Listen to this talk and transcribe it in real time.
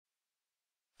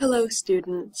Hello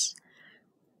students.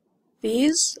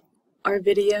 These are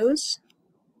videos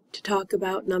to talk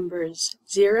about numbers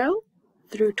 0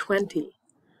 through 20.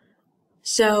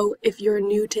 So if you're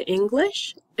new to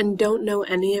English and don't know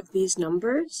any of these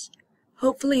numbers,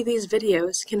 hopefully these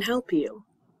videos can help you.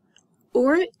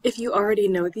 Or if you already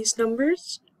know these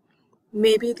numbers,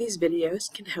 maybe these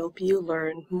videos can help you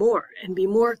learn more and be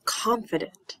more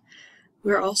confident.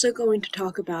 We're also going to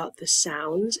talk about the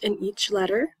sounds in each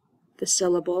letter, the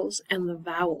syllables, and the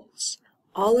vowels.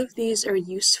 All of these are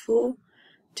useful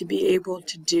to be able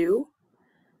to do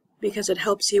because it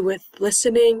helps you with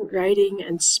listening, writing,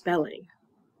 and spelling.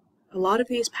 A lot of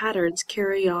these patterns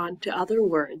carry on to other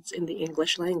words in the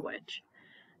English language.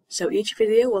 So each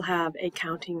video will have a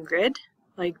counting grid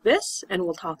like this, and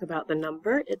we'll talk about the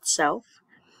number itself,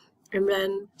 and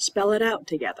then spell it out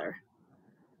together,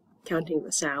 counting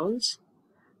the sounds,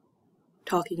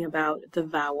 talking about the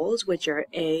vowels, which are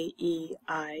A, E,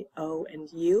 I, O, and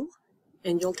U,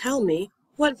 and you'll tell me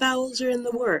what vowels are in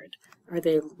the word. Are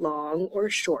they long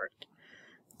or short?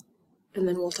 And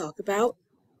then we'll talk about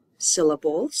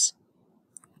syllables,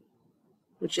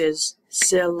 which is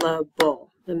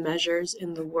syllable, the measures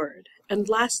in the word. And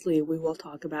lastly, we will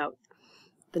talk about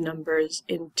the numbers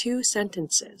in 2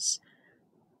 sentences,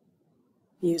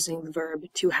 using the verb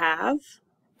to have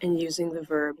and using the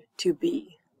verb to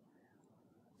be.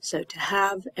 So to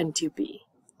have and to be,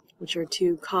 which are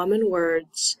 2 common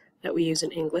words that we use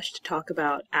in English to talk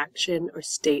about action or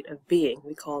state of being.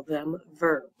 We call them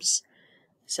verbs.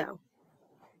 So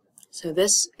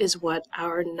this is what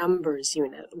our numbers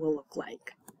unit will look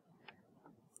like.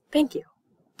 Thank you.